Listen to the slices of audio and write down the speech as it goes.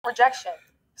rejection.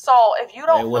 So if you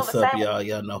don't Hey, feel what's the up, same, y'all?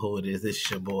 Y'all know who it is.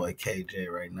 It's your boy KJ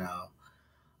right now.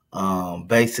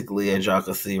 Basically, as y'all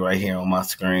can see right here on my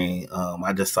screen,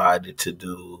 I decided to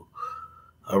do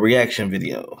a reaction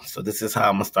video. So this is how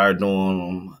I'm gonna start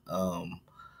doing them.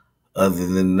 Other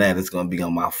than that, it's gonna be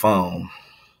on my phone.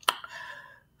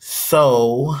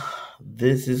 So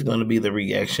this is gonna be the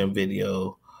reaction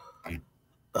video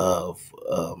of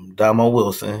Domo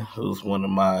Wilson, who's one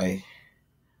of my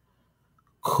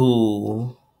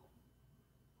cool.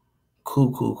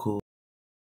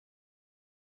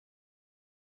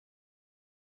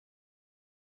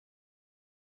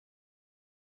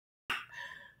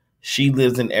 She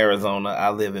lives in Arizona.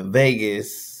 I live in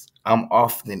Vegas. I'm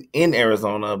often in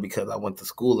Arizona because I went to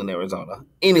school in Arizona.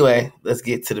 Anyway, let's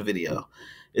get to the video.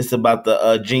 It's about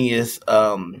the genius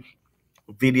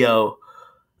video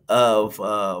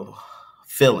of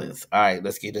feelings. All right,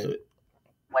 let's get to it.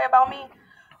 way about me,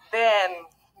 then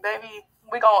baby,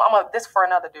 this for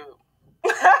another dude.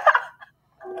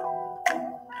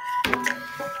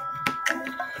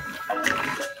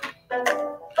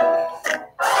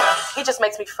 He just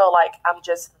makes me feel like I'm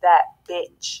just that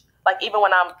bitch. Like even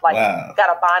when I'm like got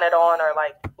a bonnet on or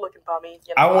like looking bummy.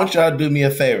 You know, I want y'all to do me a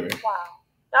favor. Wow.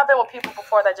 I've been with people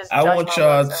before that just I want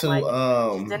y'all to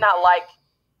like, did not like.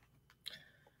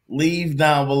 Leave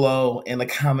down below in the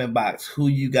comment box who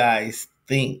you guys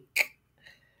think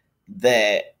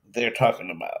that they're talking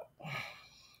about.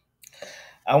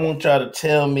 I want y'all to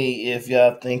tell me if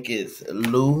y'all think it's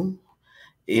Lou,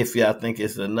 if y'all think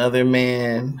it's another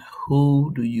man.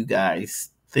 Who do you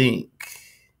guys think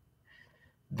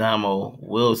Domo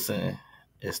Wilson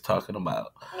is talking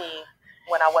about? Me,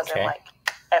 when I wasn't like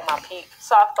at my peak.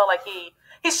 So I feel like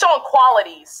he's showing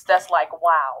qualities that's like,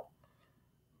 wow,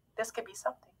 this could be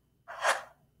something.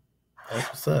 That's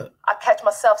what's up. I catch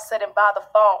myself sitting by the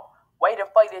phone, waiting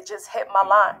for you to just hit my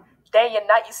line. Day and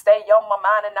night you stay on my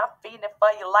mind and I'm feeding for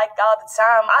you like all the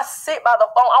time. I sit by the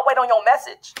phone, I wait on your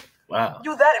message. Wow.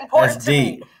 You that important That's to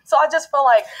deep. me. So I just feel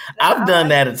like I've done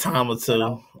that a time or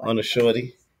two on a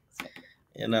shorty.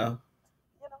 You know.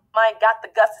 I ain't got the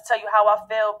guts to tell you how I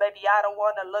feel, baby. I don't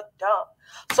want to look dumb.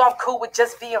 So I'm cool with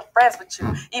just being friends with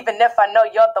you, even if I know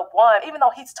you're the one. Even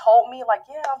though he's told me, like,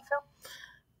 yeah, I'm feeling.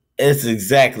 It's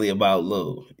exactly about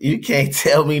Lou. You can't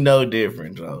tell me no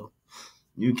different, Joe.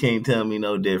 You can't tell me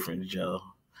no different, Joe.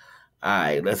 All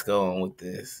right, let's go on with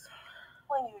this.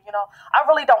 You know, I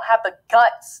really don't have the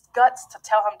guts to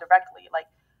tell him directly. Like,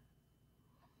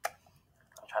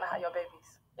 I'm trying to have your babies.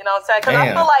 You know what I'm saying? Because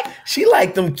I feel like she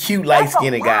like them cute,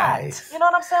 light-skinned guys. You know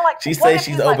what I'm saying? Like she says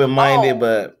she's open-minded,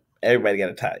 but everybody got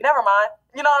a type. Never mind.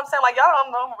 You know what I'm saying? Like, y'all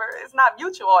don't know, it's not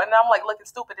mutual. And I'm like looking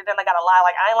stupid, and then I gotta lie.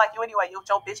 Like, I ain't like you anyway. You with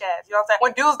your bitch ass. You know what I'm saying?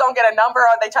 When dudes don't get a number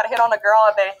or they try to hit on a girl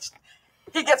and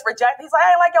he gets rejected, he's like,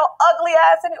 I ain't like your ugly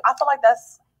ass anyway. I feel like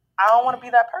I don't want to be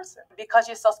that person. Because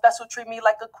you're so special, treat me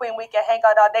like a queen. We can hang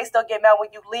out all day, still get mad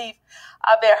when you leave.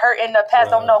 I've been hurt in the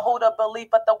past, don't know who to believe,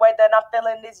 but the way that I'm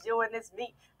feeling is you and it's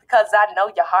me. Because I know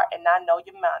your heart and I know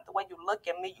your mind. The way you look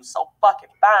at me, you so fucking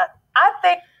fine. I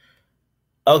think.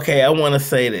 Okay, I want to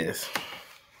say this.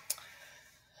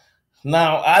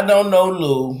 Now, I don't know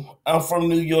Lou. I'm from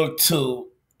New York too.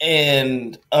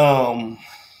 And I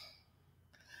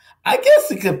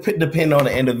guess it could depend on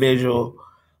the individual,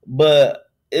 but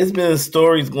it's been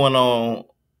stories going on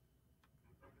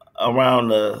around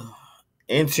the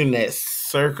internet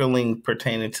circling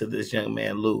pertaining to this young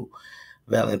man, Lou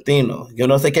Valentino. Yo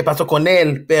no sé qué pasó con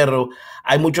él, pero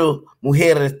hay muchas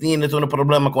mujeres tienen un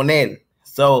problema con él.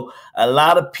 So a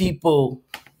lot of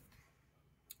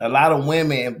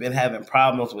women have been having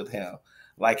problems with him.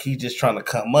 Like he's just trying to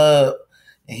come up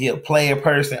and he'll play a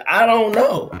person. I don't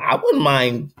know. I wouldn't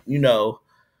mind,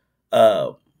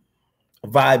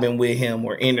 vibing with him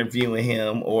or interviewing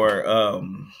him or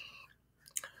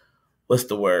what's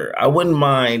the word? I wouldn't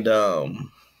mind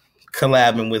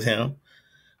collabing with him.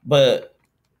 But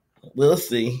we'll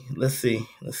see. Let's see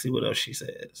what else she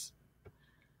says.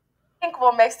 I think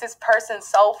what makes this person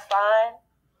so fine,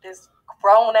 this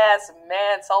grown-ass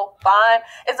man so fine,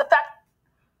 is the fact,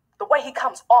 the way he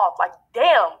comes off. Like,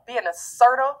 damn, being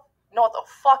assertive. You know what the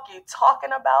fuck you talking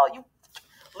about? You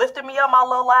lifted me up, my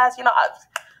little ass. You know,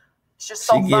 it's just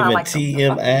so fine. Like,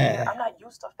 TMI. I'm not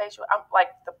used to facial. I'm like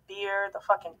the beard, the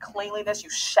fucking cleanliness.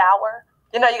 You shower.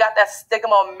 You know, you got that stigma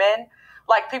on men.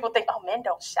 Like, people think, oh, men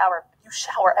don't shower. You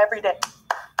shower every day.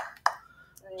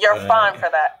 You're fine for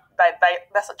that.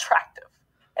 That's attractive.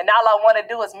 And all I want to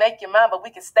do is make you mine, but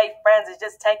we can stay friends and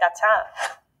just take our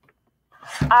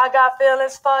time. I got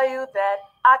feelings for you that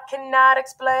I cannot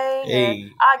explain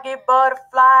it. I get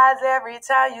butterflies every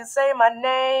time you say my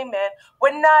name. And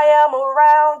when I am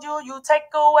around you, you take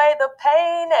away the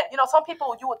pain. And, you know, some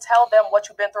people, you would tell them what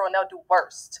you've been through and they'll do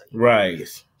worse to you.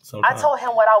 Right. I told him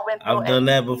what I went through. I've done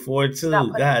that before too.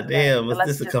 God damn, was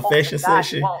this a confession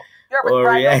session or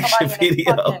a reaction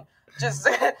video? Just,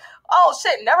 oh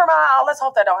shit, never mind. Let's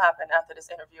hope that don't happen after this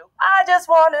interview. I just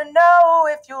want to know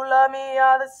if you love me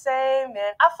all the same.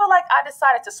 And I feel like I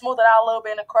decided to smooth it out a little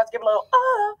bit and of course give a little,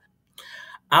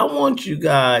 I want you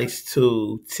guys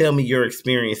to tell me your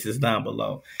experiences down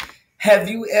below. Have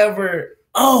you ever,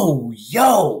 I'm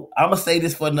going to say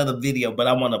this for another video, but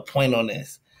I want to point on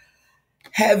this.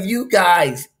 Have you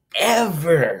guys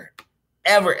ever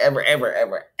had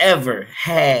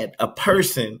a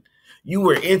person you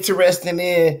were interested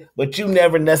in, but you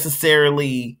never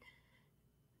necessarily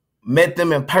met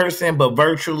them in person, but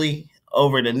virtually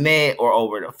over the net or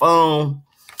over the phone?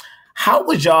 How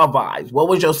was y'all vibes? What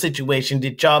was your situation?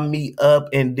 Did y'all meet up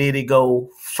and did it go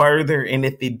further? And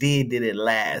if it did it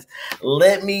last?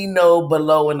 Let me know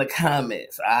below in the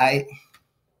comments, all right?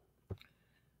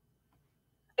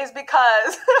 It's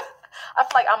because I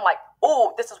feel like I'm like,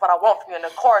 oh, this is what I want from you. And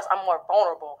of course, I'm more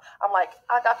vulnerable. I'm like,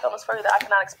 I got feelings for you that I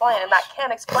cannot explain. And I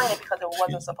can't explain it because it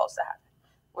wasn't supposed to happen.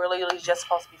 We're literally just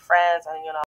supposed to be friends and,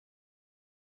 you know.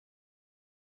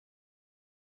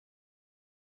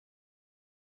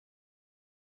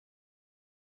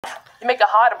 You make it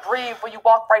hard to breathe when you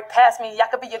walk right past me. I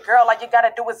could be your girl. All you got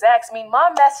to do is ask me. My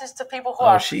message to people who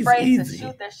are afraid to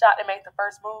shoot their shot and make the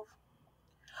first move.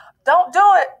 Don't do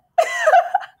it.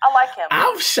 I like him.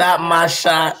 I've shot my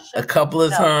shot a couple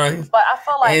of times, but I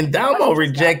feel like and Domo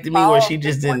rejected me, or she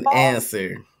just didn't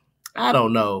answer. I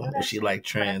don't know if she like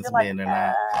trans men or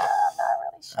not.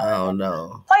 I don't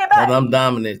know. Play it back. But I'm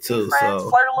dominant too, so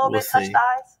flirt a little bit, touch the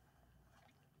eyes.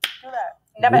 Do that.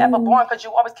 Never ever boring because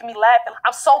you always keep me laughing.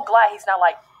 I'm so glad he's not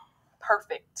like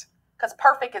perfect. Because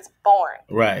perfect is boring.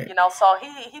 Right. You know, so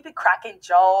he be cracking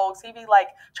jokes. He be like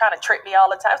trying to trick me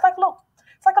all the time. It's like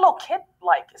a little kid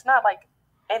like. It's not like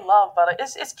in love, but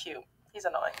it's cute. He's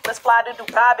annoying. Let's fly to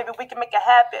Dubai, baby. We can make it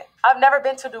happen. I've never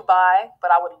been to Dubai,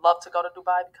 but I would love to go to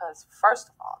Dubai because first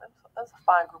of all, there's a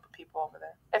fine group of people over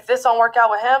there. If this don't work out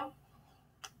with him,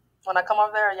 when I come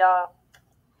over there, y'all,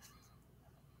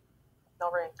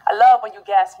 no ring. I love when you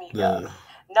gas me up.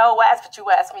 No ass, but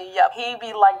you ask me up. He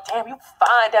be like, damn, you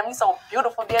fine, damn, you so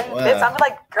beautiful, damn, you this. I be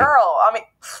like, girl,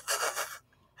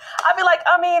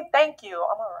 thank you.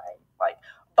 I'm all right. Like,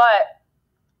 but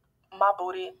my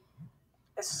booty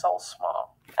is so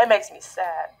small. It makes me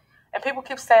sad. And people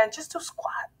keep saying, just do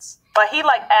squats. But he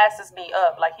like asses me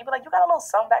up. Like, he be like, you got a little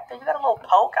something back there? You got a little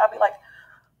poke? I'll be like,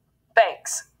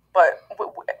 thanks. But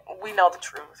we know the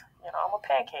truth. You know, I'm a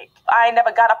pancake. I ain't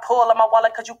never got a pull on my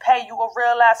wallet because you pay. You a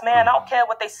real ass man. I don't care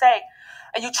what they say.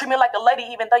 And you treat me like a lady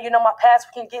even though you know my past.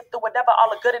 We can get through whatever, all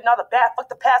the good and all the bad. Fuck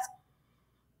the past.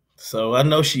 So I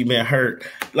know she been hurt.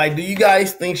 Like, do you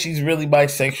guys think she's really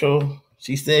bisexual?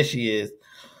 She says she is.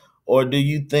 Or do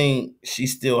you think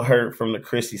she's still hurt from the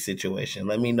Chrissy situation?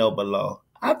 Let me know below.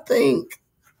 I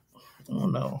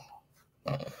don't know.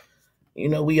 You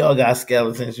know, we all got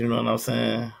skeletons, you know what I'm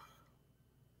saying?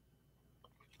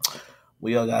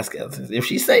 We all got skeletons. If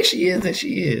she say she is, then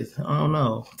she is. I don't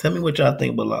know. Tell me what y'all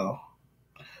think below.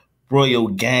 Royal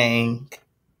gang.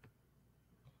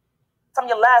 I'm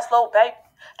your last little baby.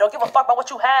 Don't give a fuck about what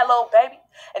you had, little baby.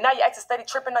 And now your ex is steady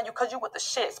tripping on you because you with the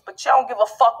shits. But you don't give a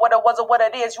fuck what it was or what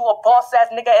it is. You a boss-ass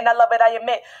nigga, and I love it, I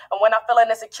admit. And when I'm feeling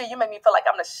insecure, you make me feel like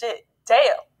I'm the shit.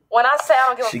 Damn. When I say I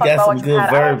don't give a fuck about what you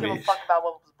had, I don't give a fuck about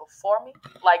what was before me.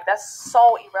 Like, that's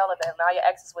so irrelevant. Now your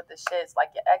ex is with the shits. Like,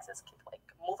 your exes can, like,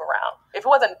 move around. If it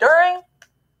wasn't during,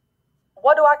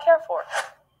 what do I care for?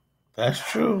 That's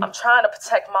true. I'm trying to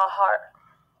protect my heart.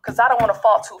 Because I don't want to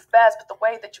fall too fast, but the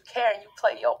way that you care and you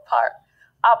play your part,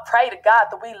 I pray to God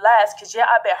that we last, because yeah,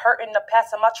 I've been hurt in the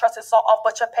past and my trust is so off,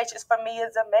 but your patience for me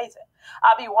is amazing.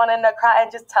 I be wanting to cry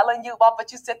and just telling you off,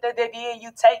 but you sit there, baby, and you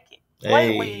take it.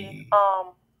 Hey. Lately,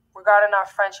 regarding our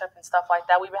friendship and stuff like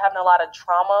that, we've been having a lot of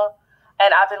drama,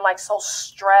 and I've been like so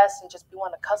stressed and just be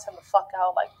wanting to cuss him the fuck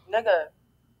out. Like, nigga,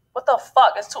 what the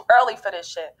fuck? It's too early for this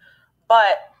shit.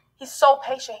 But he's so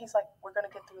patient. He's like, we're going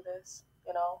to get through this.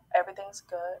 You know, everything's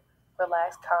good.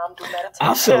 Relax, calm, do meditation.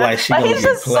 I feel like she gonna get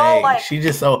played. So, like, she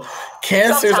just so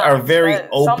cancers are very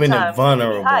open and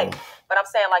vulnerable. But I'm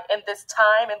saying, like, in this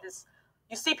time,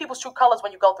 you see people's true colors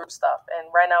when you go through stuff. And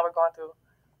right now we're going through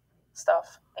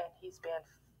stuff, and he's been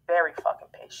very fucking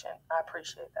patient. I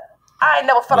appreciate that. I ain't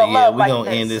never felt a love like this. We're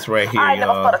going to end this right here, I ain't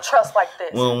never felt a trust like this.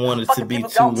 We don't want it to be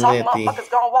too lengthy.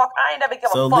 Walk. I ain't never give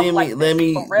so a fuck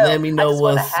let me know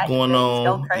what's going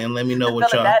on, and let me know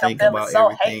what y'all think about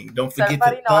everything. Don't forget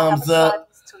to thumbs up,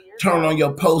 turn on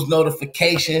your post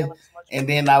notification, and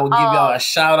then I will give y'all a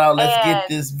shout out. Let's get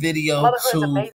this video to